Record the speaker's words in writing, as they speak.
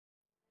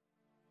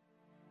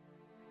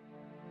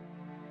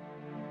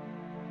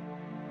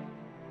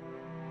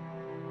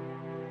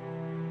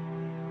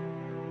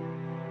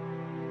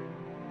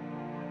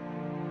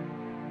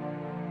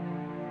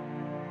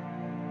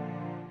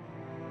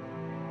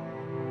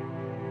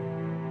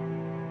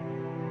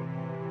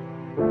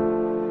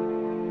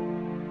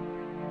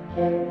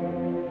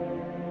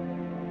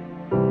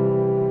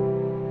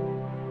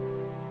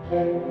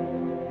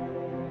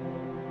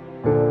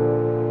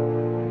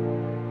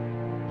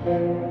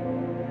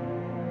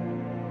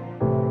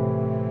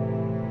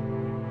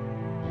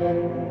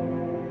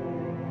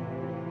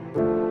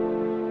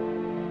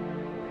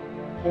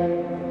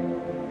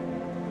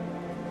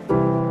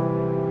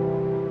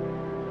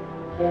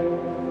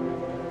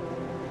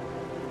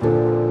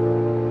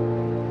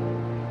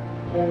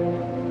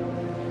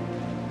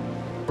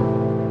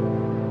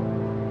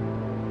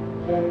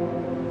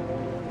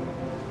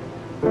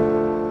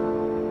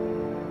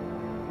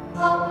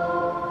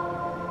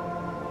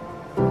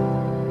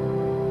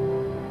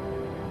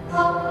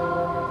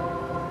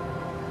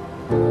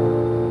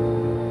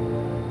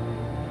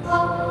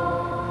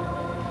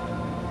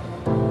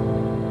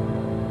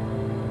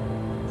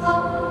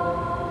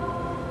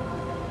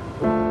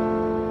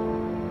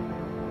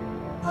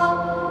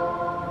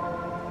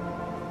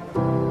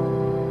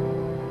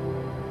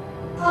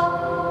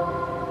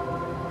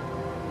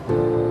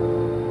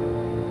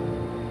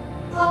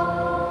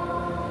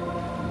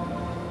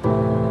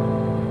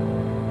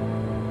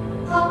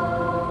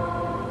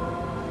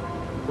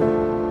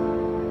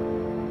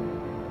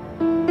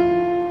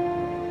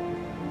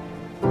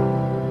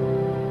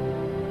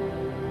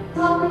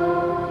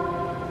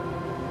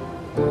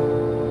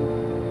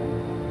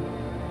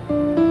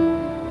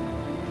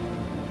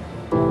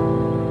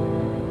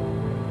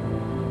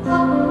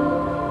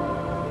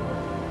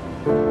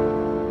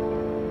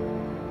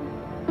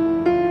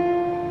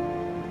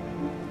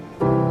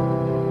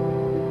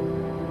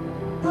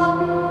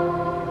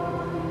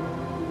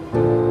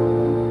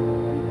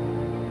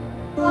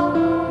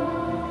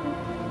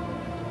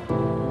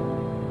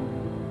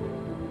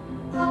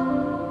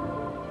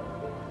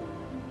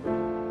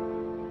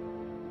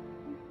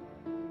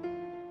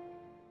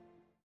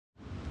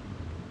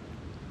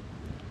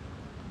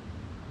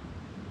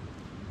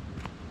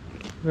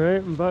Right,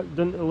 I'm back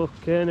down to Loch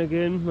Ken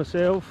again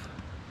myself.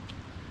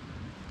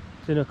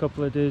 Taking a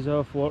couple of days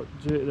off work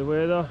due to the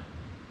weather.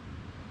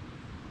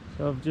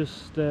 So I've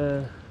just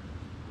put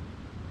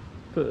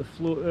the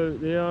float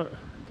out there,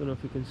 don't know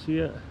if you can see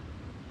it.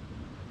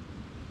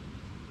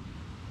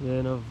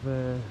 Then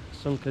I've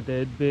sunk a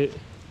dead bait.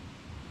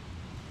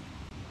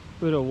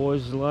 Where I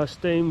was the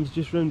last time was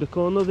just round the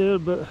corner there,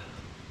 but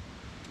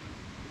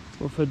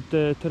we've had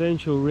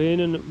torrential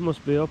rain and it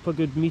must be up a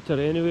good metre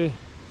anyway,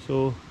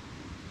 so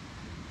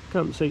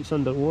campsite's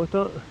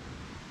underwater.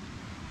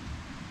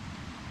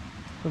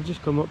 I've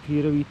just come up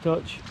here a wee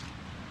touch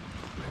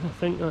and I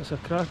think that's a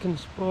cracking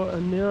spot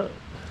in there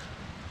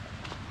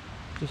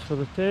just for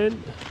the tent.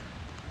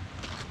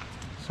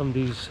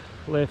 Somebody's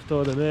left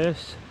all the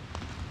mess.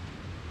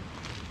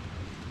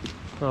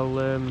 I'll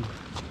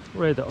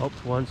red it up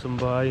once I'm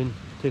by and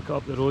take it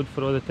up the road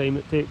for all the time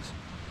it takes.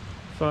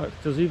 In fact,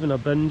 there's even a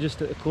bin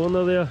just at the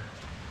corner there.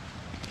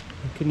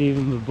 I couldn't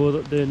even be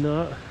bothered doing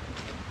that.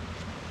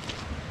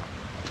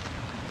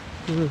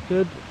 Really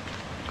good.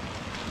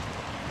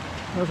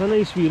 There's a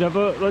nice wee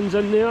river that runs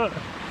in there.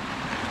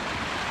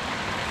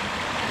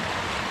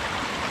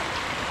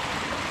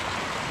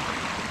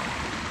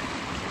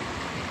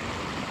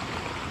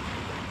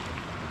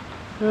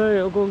 Right,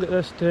 I'll go and get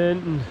this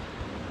tent and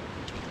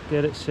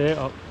get it set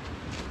up.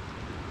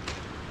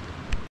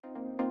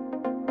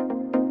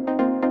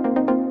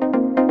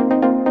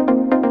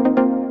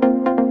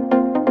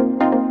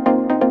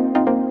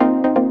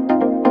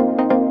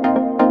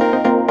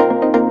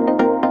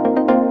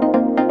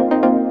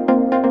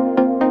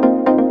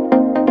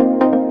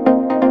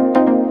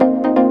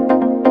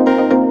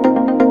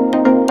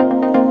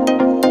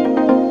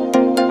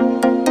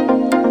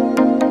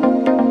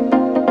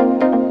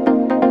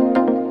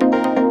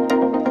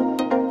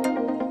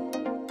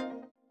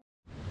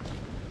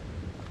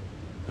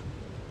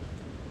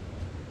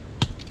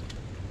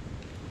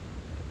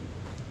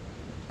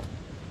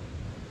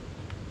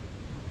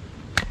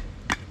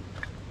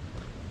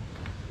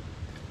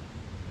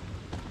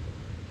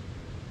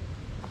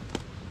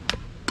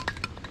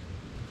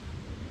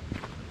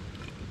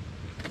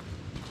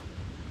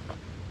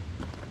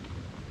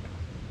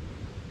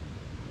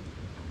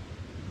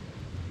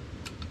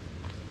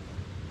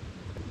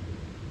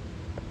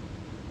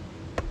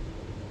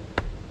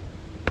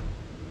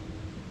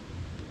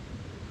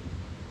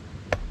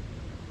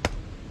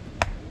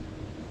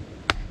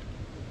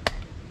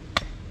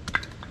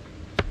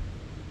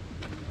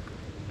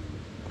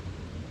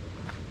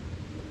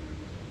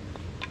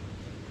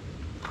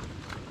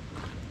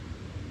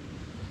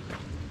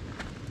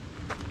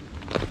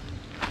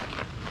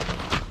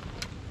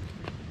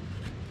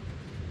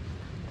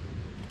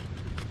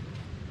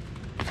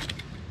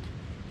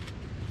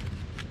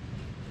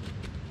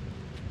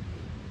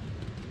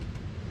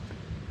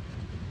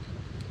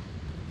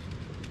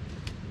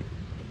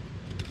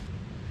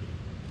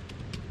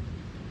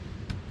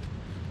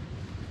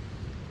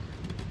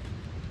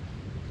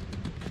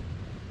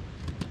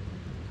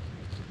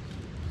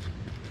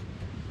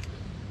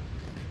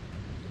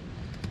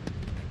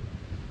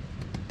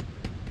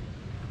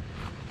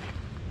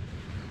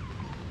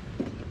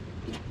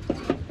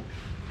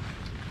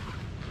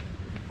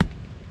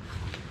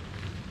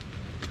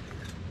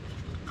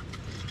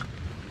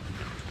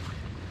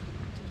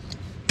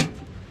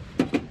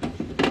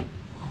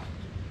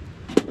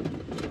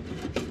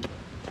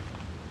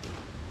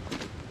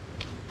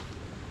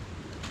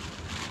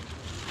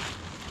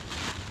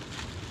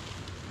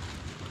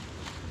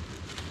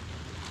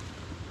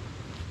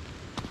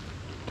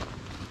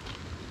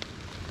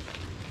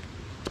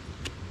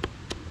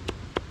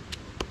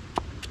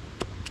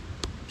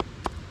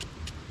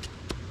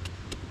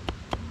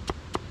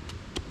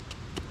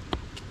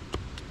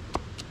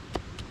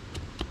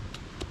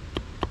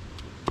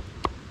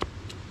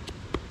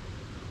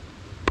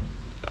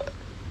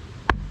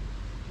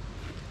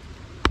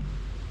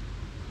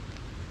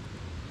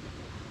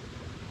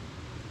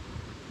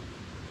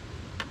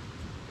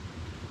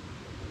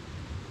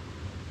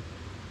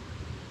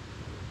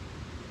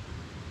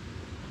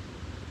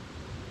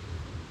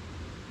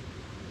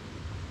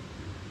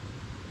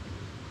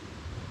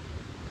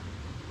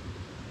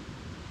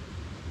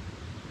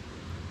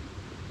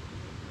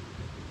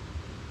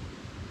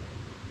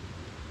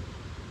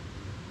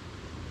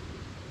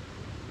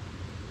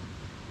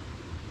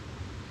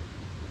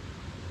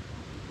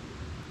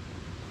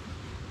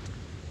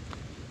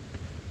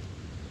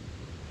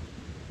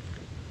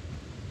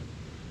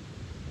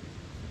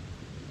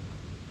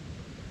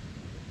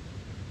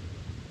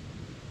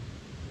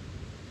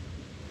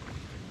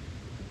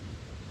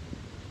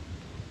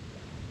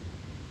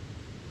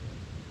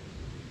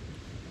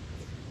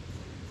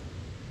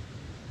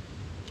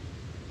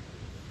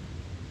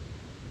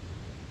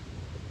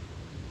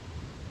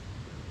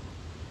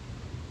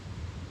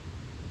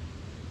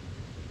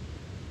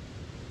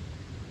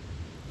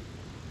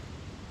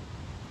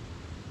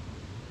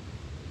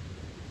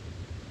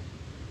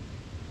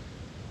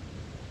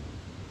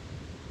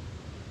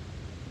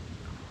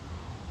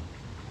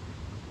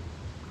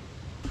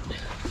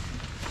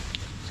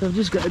 So I've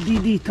just got a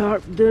DD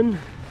tarp done,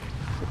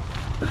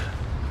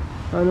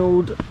 an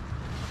old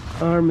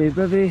army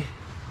bivvy,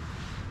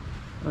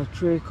 a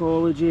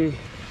Tracheology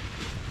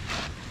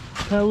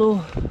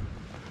pillow,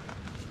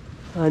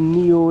 a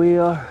Neo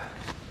Air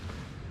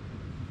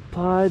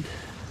pad,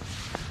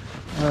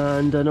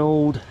 and an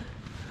old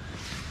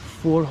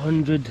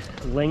 400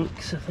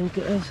 Lynx, I think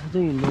it is. I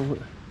don't even know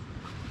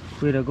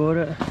where I got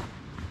it.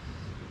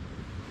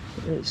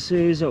 It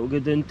says it'll go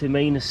down to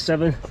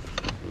 -7.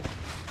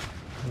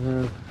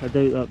 I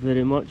doubt that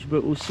very much,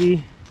 but we'll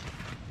see.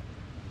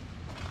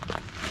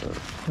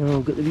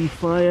 I'll get the wee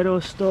fire all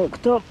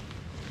stocked up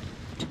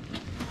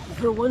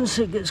for once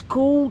it gets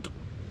cold.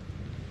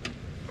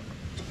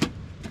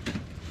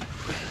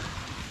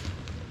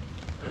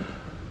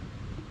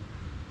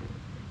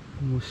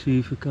 And we'll see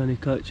if we can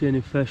catch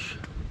any fish.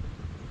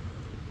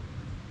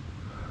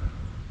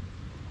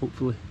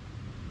 Hopefully.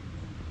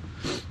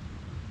 A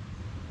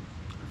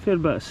fair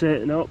bit of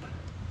setting up,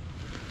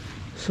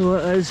 so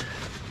it is.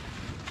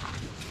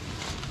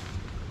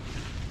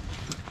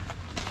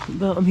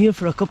 But I'm here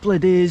for a couple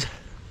of days.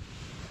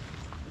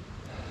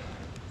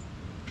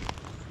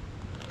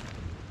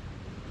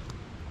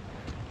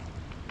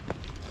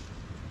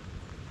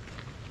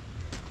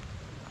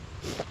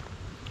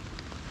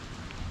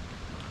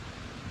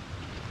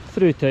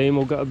 Through time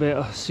I'll get a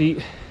better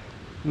seat,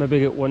 maybe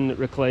get one that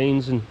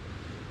reclines and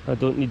I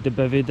don't need the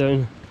bivvy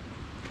down.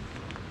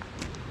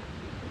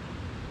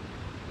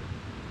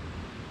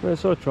 But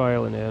it's all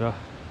trial and error.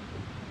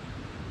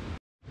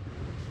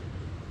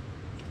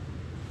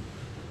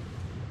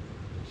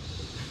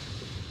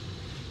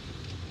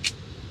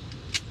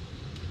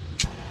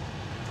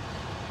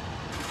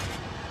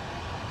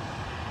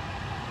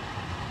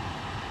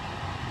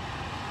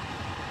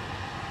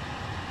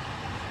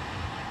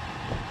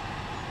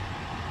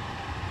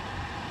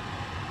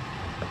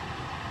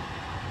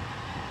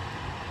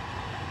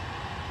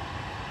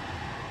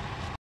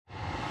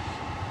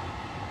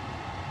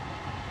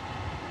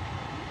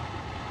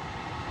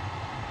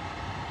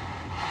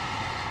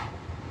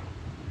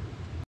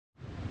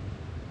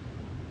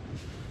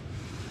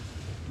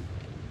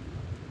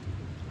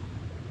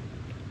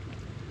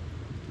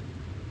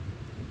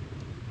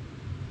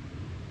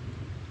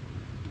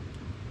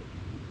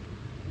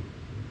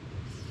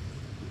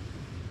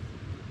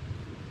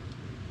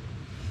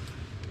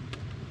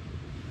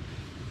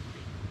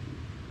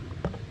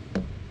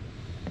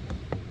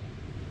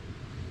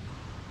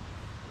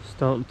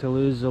 Starting to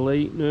lose the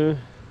light now.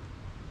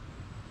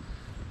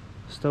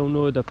 Still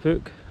no the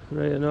pook,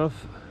 right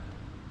enough.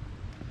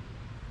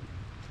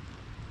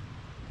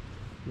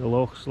 The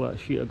loch's like a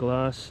sheet of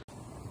glass.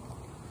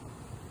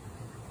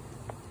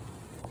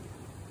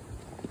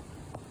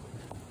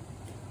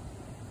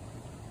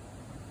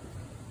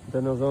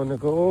 Dinner's on the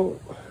go.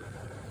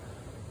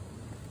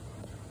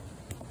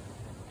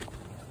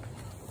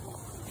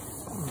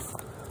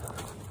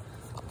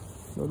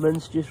 My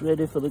mince just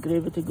ready for the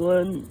gravy to go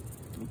in.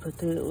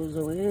 Potatoes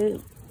away.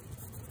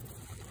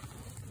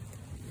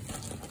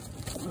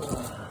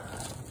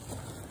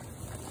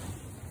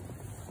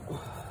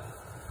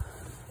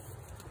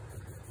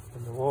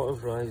 And the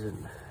water's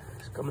rising.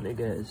 It's coming to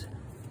get us.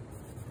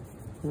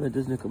 It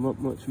doesn't come up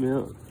much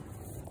more.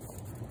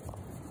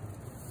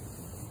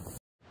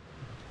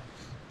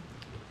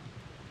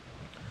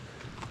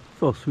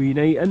 First wee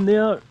night in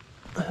there,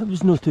 it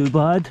was not too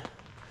bad.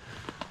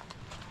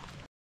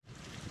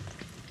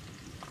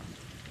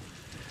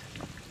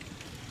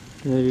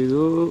 There you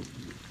go,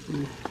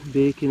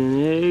 bacon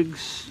and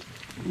eggs,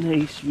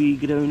 nice wee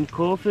ground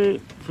coffee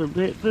for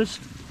breakfast.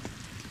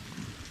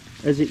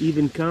 Is it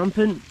even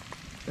camping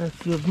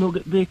if you've not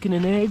got bacon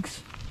and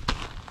eggs?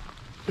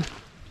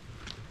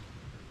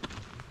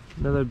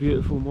 Another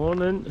beautiful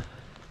morning.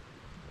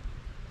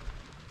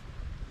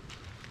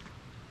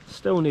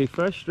 Still no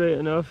fish, right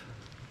enough.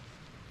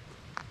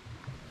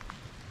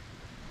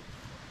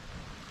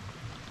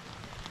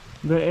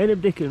 But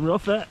anybody can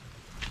rough it.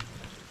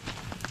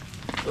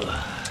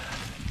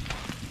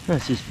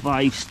 This is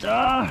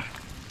 5-star.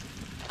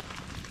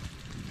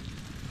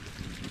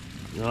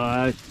 Oh,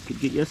 I could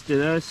get used to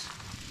this.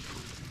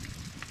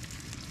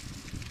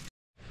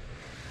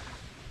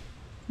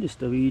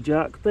 Just a wee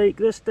jack pike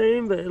this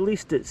time, but at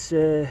least it's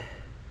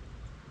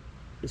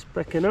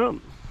picking up.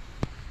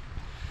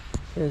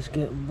 It's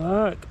getting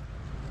back.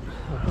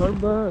 Or her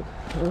back.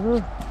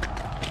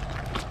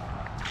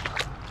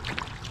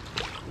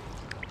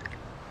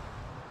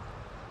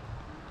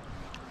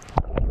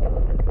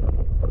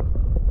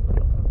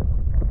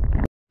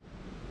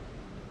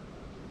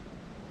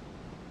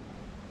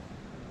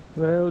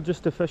 Well,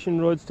 just the fishing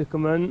rods to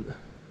come in.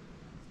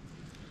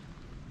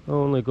 I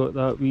only got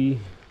that wee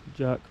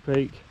jack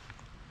pike,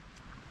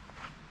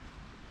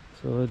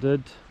 so I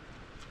did.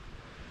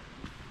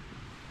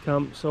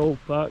 Camp's all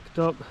packed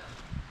up.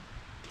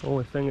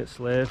 Only thing that's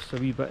left is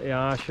a wee bit of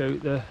ash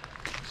out the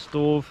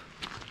stove,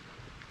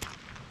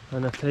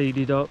 and I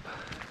tidied up.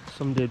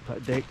 Somebody had put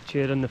a deck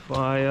chair in the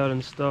fire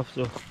and stuff,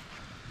 so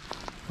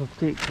I'll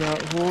take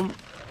that home.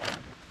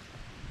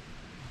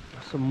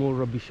 Some more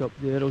rubbish up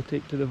there I'll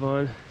take to the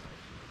van.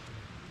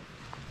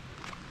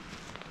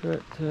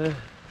 But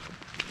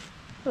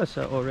that's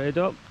that all read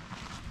up.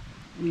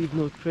 Leave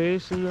no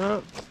trace in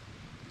that.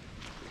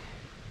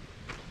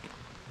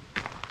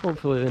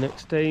 Hopefully the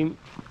next time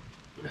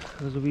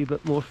there's a wee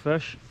bit more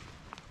fish.